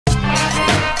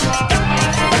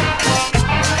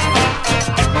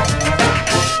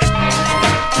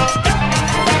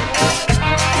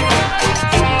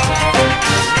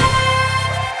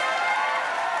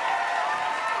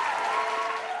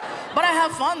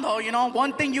fun, though, you know.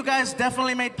 One thing you guys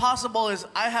definitely made possible is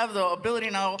I have the ability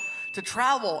now to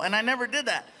travel, and I never did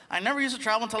that. I never used to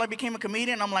travel until I became a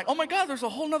comedian. I'm like, oh my God, there's a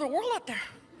whole nother world out there.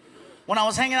 When I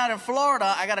was hanging out in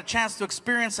Florida, I got a chance to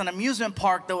experience an amusement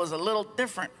park that was a little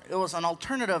different. It was an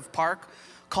alternative park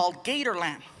called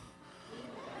Gatorland.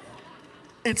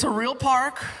 It's a real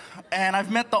park, and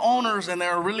I've met the owners, and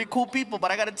they're really cool people,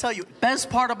 but I gotta tell you, best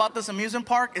part about this amusement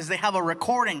park is they have a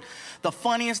recording. The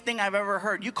funniest thing I've ever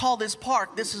heard. You call this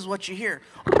park, this is what you hear.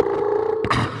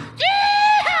 Yeah!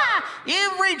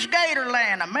 You've reached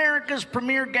Gatorland, America's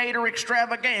premier gator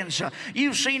extravaganza.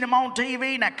 You've seen them on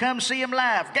TV, now come see them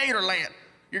live. Gatorland,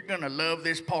 you're gonna love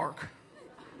this park.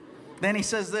 Then he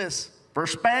says this, for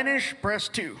Spanish, press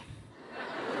 2.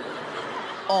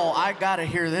 Oh, I gotta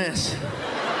hear this.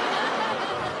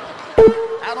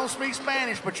 I don't speak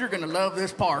Spanish, but you're gonna love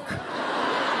this park.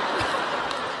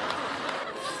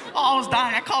 Oh, I was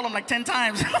dying. I called him like 10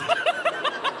 times.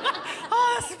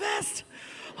 Oh, that's the best.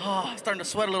 Oh, I'm starting to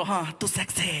sweat a little, huh? Too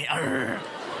sexy. Arr.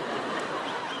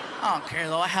 I don't care,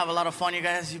 though. I have a lot of fun, you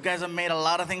guys. You guys have made a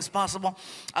lot of things possible.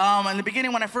 In the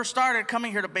beginning, when I first started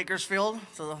coming here to Bakersfield,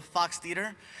 to the Fox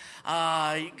Theater,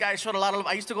 you guys showed a lot of love.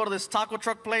 I used to go to this taco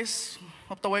truck place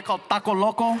up the way called Taco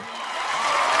Loco.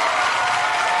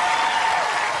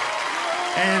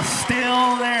 And it's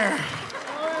still there.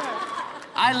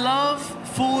 I love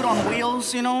food on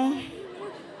wheels, you know,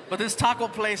 but this taco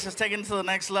place is taken to the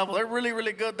next level. They're really,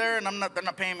 really good there, and they're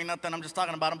not paying me nothing. I'm just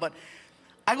talking about them. But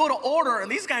I go to order, and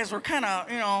these guys were kind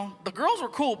of, you know, the girls were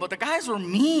cool, but the guys were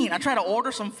mean. I try to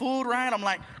order some food, right? I'm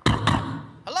like,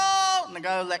 hello? And the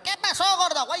guy was like, ¿Qué pasó,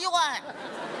 gordo? What you want?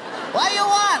 What you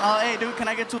want? Oh, hey, dude, can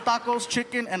I get 2 tacos,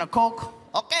 chicken, and a Coke?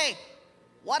 Okay.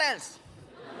 What else?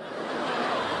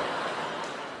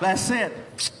 That's it.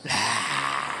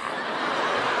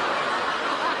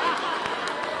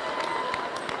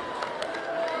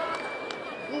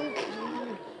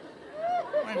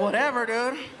 Like, whatever,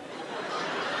 dude.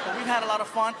 But we've had a lot of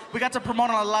fun. We got to promote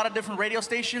on a lot of different radio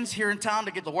stations here in town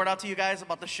to get the word out to you guys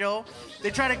about the show. They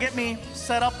try to get me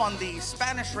set up on the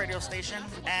Spanish radio station,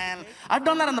 and I've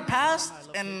done that in the past,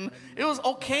 and it was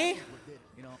okay.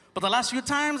 But the last few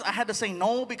times, I had to say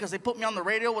no because they put me on the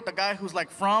radio with the guy who's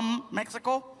like from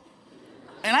Mexico.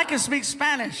 And I can speak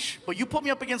Spanish, but you put me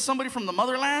up against somebody from the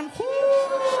motherland, whoo!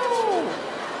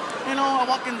 You know, I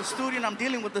walk in the studio and I'm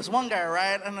dealing with this one guy,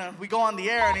 right? And we go on the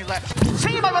air and he's like,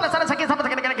 sí, muy buenas tardes, aquí estamos.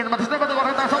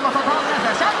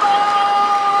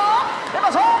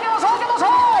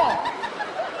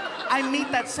 I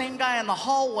meet that same guy in the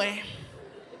hallway.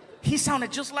 He sounded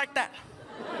just like that.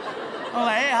 I'm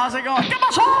like, hey, how's it going? ¿Qué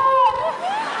pasó?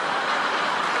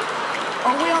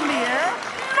 Are we on the air?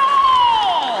 No!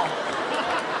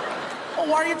 Oh,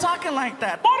 why are you talking like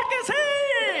that? Porque sí!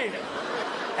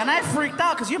 And I freaked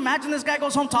out, because you imagine this guy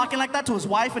goes home talking like that to his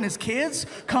wife and his kids,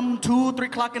 come 2, 3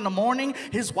 o'clock in the morning,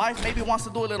 his wife maybe wants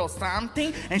to do a little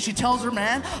something, and she tells her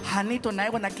man, honey,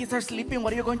 tonight when the kids are sleeping,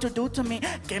 what are you going to do to me?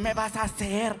 ¿Qué me vas a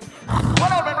hacer?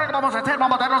 Bueno, ¿qué vamos a hacer?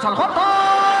 Vamos a darnos al cuarto.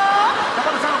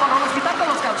 Vamos a quitarte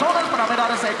los calzones para ver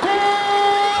a ese culote.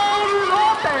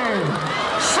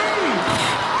 Sí,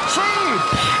 sí,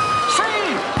 sí,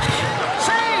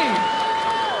 sí.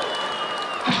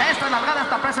 Esta nalgada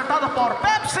está presentado por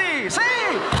Pepsi, sí.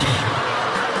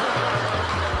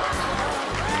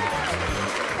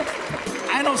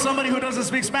 I know somebody who doesn't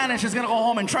speak Spanish is gonna go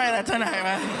home and try that tonight,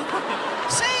 man.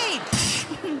 Sí.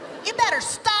 You better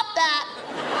stop.